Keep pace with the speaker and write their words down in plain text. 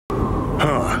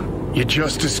You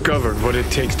just discovered what it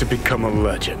takes to become a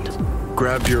legend.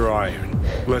 Grab your iron.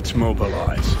 Let's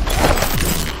mobilize.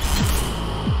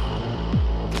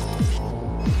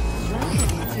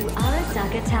 Welcome to our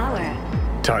Saka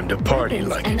Tower. Time to party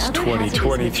like it's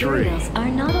 2023. Are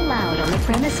not allowed on the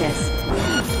premises.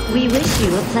 We wish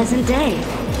you a pleasant day.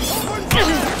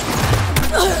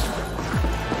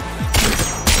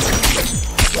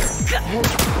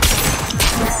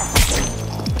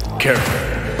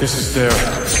 Careful. This is their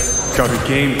house. Got a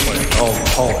game plan all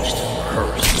polished and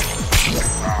rehearsed.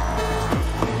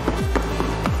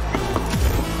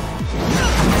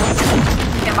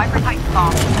 Get Viper Titan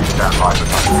bomb. Stand by for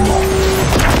Titan bomb.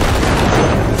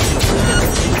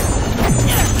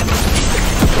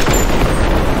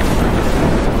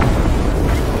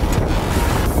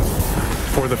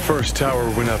 Before the first tower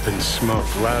went up in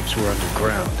smoke, labs were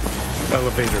underground.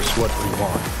 Elevator's what we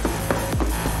want.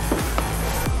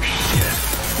 Shit.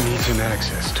 Needs an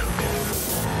access token.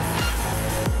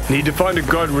 Need to find a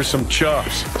guard with some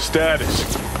chops. Status.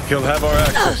 He'll have our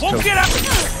access token. Get up!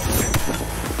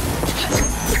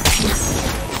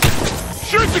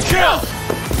 Shoot the kill!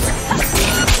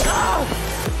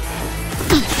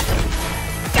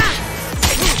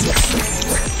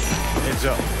 Heads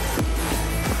up.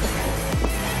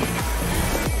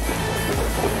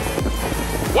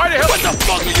 Why the hell? What the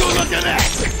fuck are you looking at?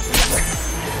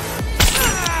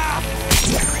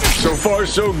 So far,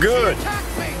 so good.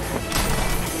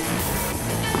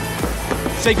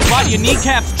 Say goodbye to your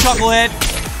kneecaps, chucklehead.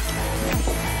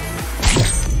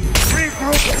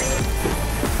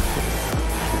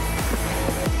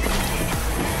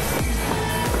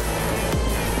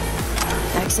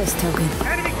 Access token.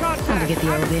 How to get the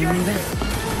elevator moving?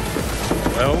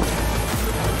 Well,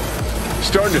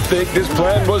 starting to think this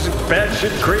plan wasn't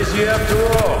batshit crazy after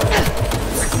all.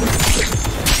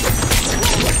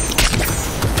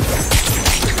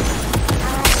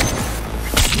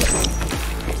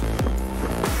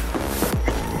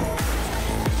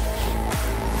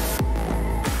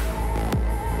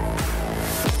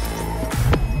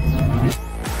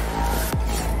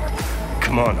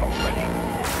 Come on already.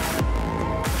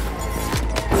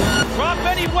 Drop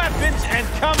any weapons and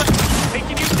come.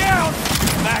 Taking you down.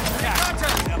 Max attack.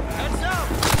 Heads up.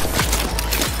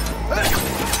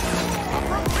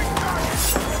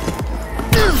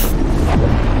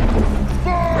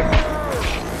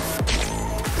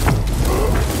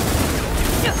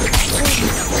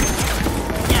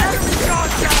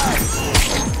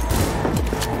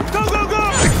 Go, go, go!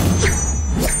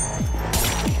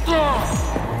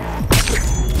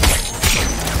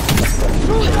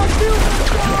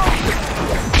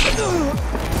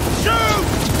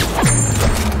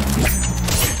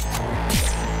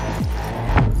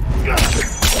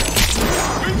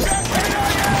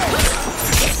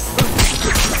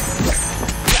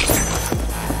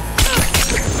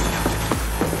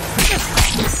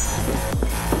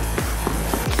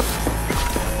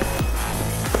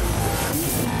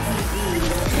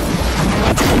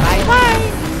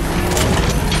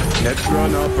 Let's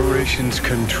run operations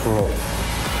control.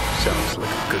 Sounds like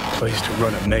a good place to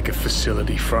run a mega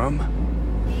facility from.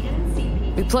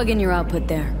 We plug in your output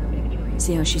there.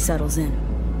 See how she settles in.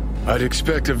 I'd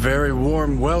expect a very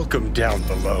warm welcome down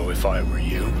below if I were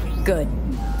you. Good.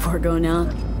 Before going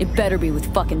out, it better be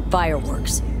with fucking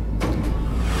fireworks.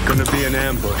 Gonna be an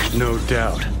ambush, no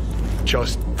doubt.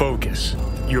 Just focus.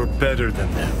 You're better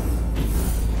than them.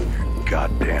 You're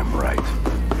goddamn right.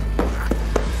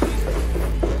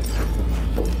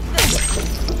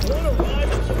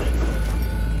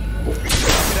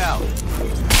 Get out.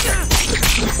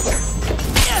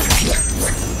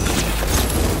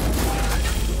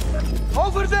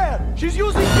 Over there! She's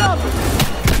using jump!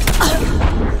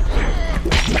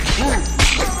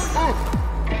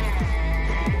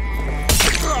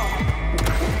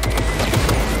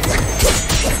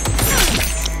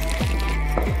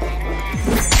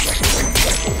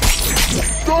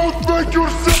 Don't make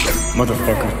yourself...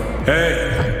 Motherfucker.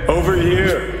 Hey, over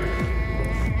here.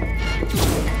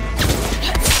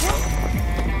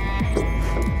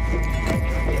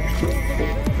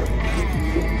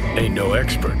 Ain't no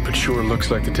expert, but sure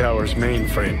looks like the tower's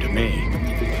mainframe to me.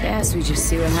 Guess we just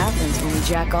see what happens when we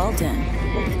jack alt in.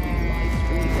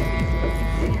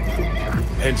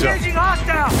 Heads up. Engaging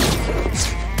hostile!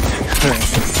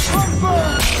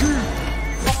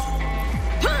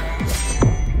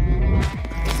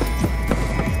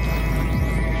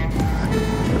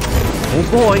 Oh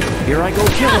boy, here I go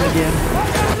killing again.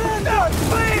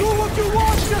 Please! Do what you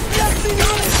want, just let me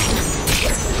know!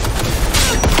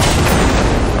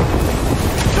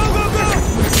 Go, go, go!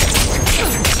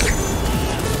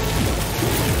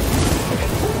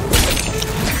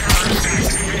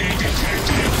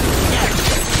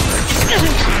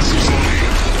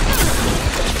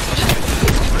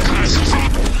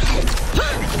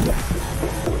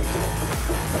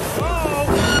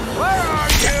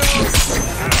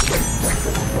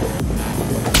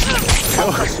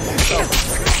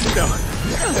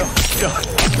 done.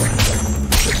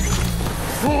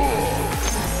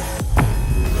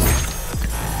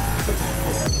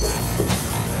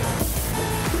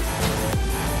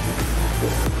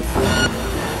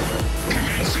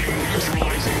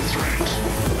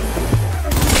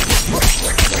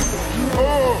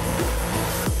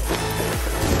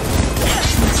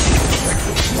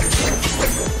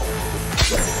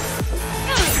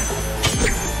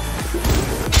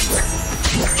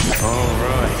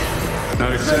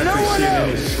 Not exactly seeing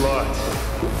any slots.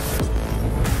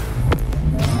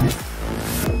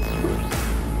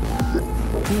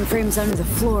 Mainframe's under the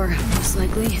floor, most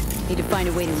likely. Need to find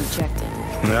a way to eject it.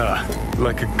 Nah,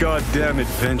 like a goddamn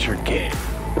adventure game.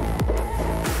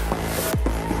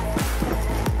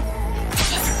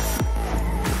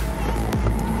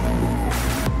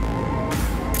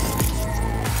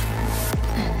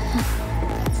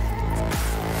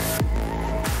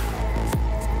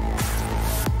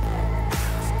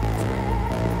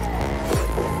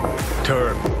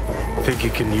 Turb, think you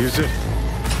can use it?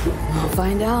 I'll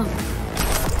find out.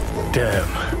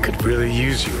 Damn, could really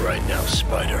use you right now,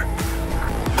 Spider.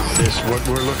 This what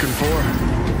we're looking for?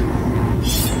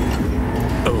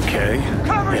 Okay,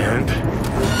 and?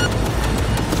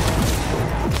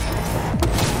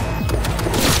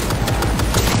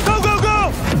 Go, go,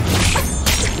 go!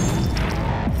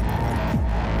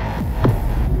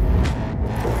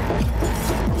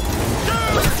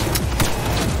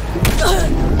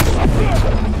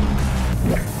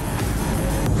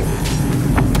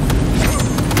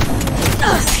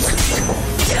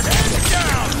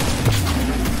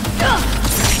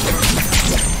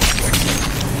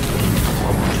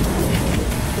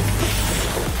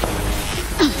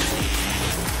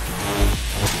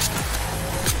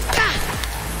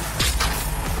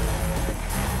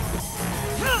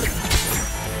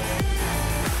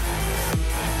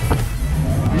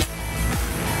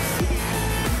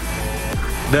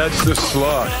 That's the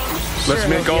slot. Let's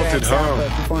make Alt at home.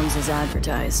 Performs as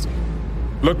advertised.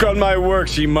 Look on my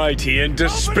works, ye mighty, in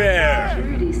despair!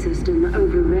 Security system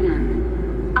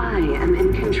overridden. I am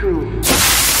in control.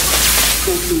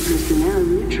 Safety personnel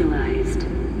neutralized.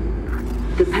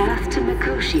 The path to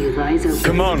Mikoshi lies open.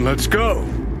 Come on, let's go!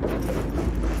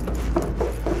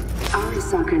 Our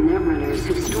saka netrunners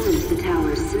have stormed the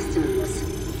tower's systems.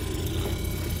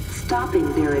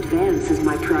 Stopping their advance is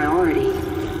my priority.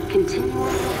 Continue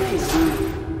on your way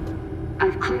alone.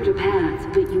 I've cleared a path,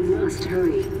 but you must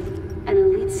hurry. An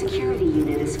elite security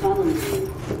unit is following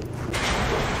you.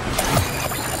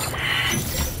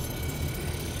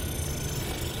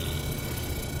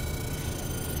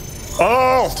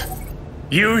 Alt!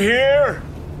 You here?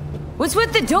 What's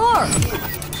with the door?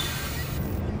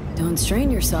 Don't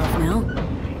strain yourself now.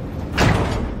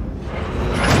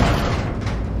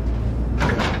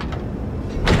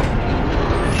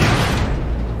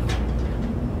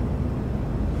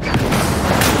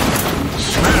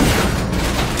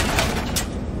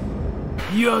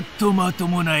やっとまと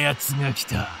もなやつが来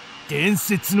た。伝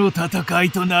説の戦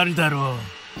いとなるだろ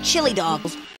う。Chili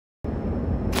dogs.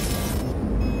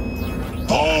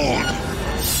 Hold!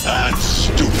 That's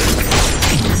stupid!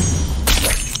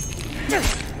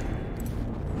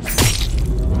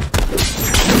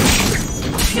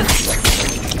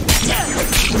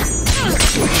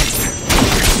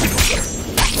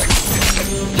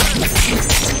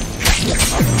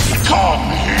 Come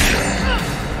here!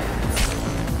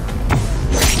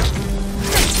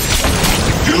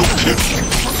 You killed me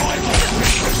for my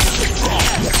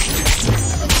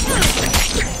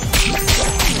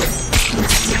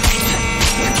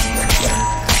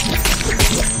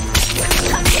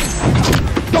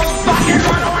Don't fucking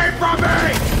run away from me!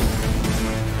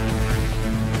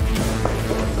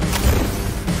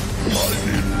 I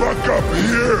need backup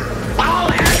here! I'll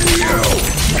end you!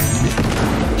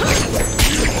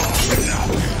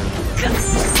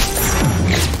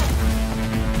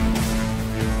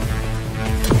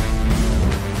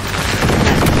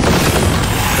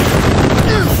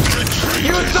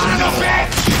 You son of a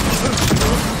bitch!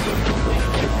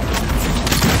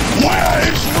 Where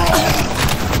is Rome?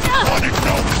 Wanted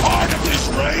no part of this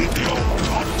raid, you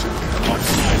cunt! Once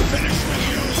I finish with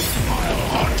you, I'll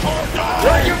hunt or die!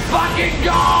 Where you fucking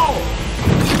go?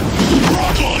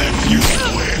 Struggle if you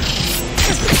wish!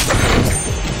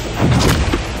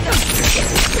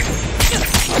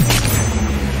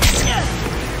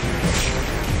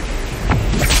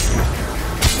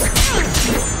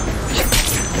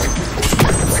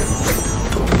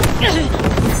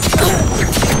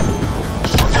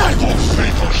 Survival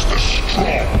favors the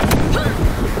strong!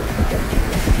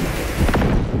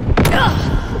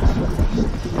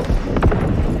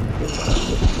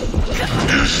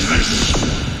 Is this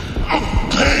a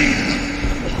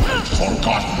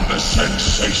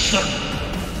Johnny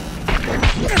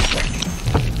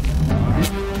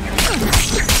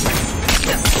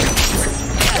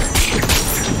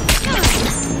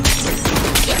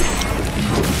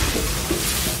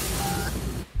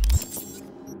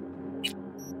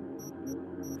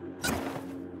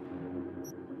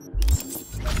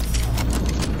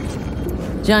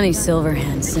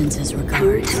Silverhand sends his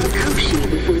Hurry regards. to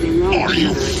Mikoshi before they launch Are you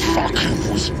another attack.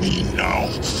 fucking with me now?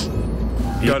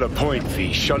 Got a point,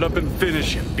 V. Shut up and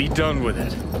finish him. Be done with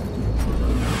it.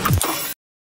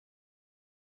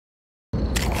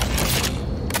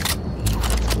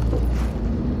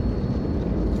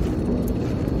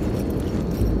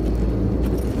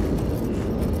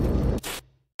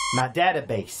 My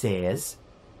database says,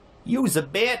 "You's a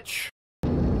bitch."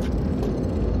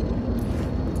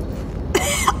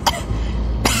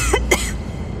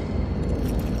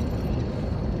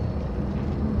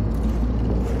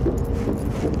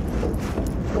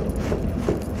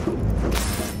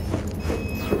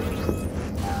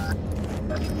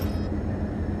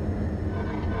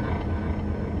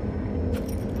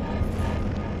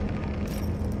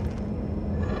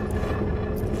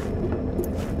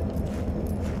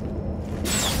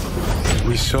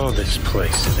 We saw this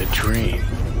place in a dream.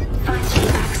 Find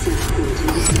the access point in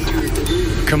the center of the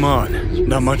room. Come on,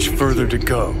 not much further to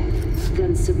go.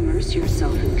 Then submerge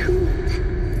yourself in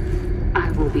coolant.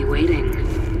 I will be waiting.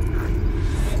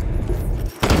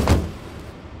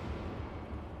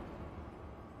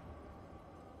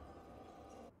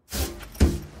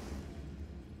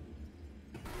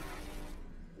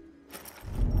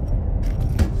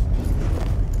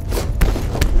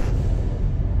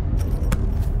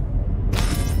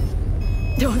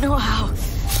 Don't know how,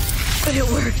 but it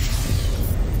worked.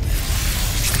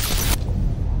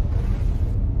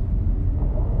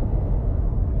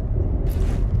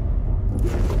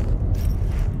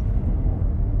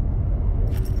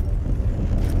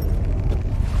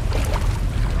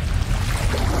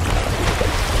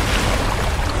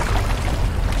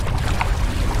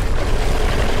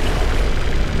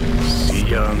 See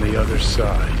ya on the other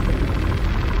side.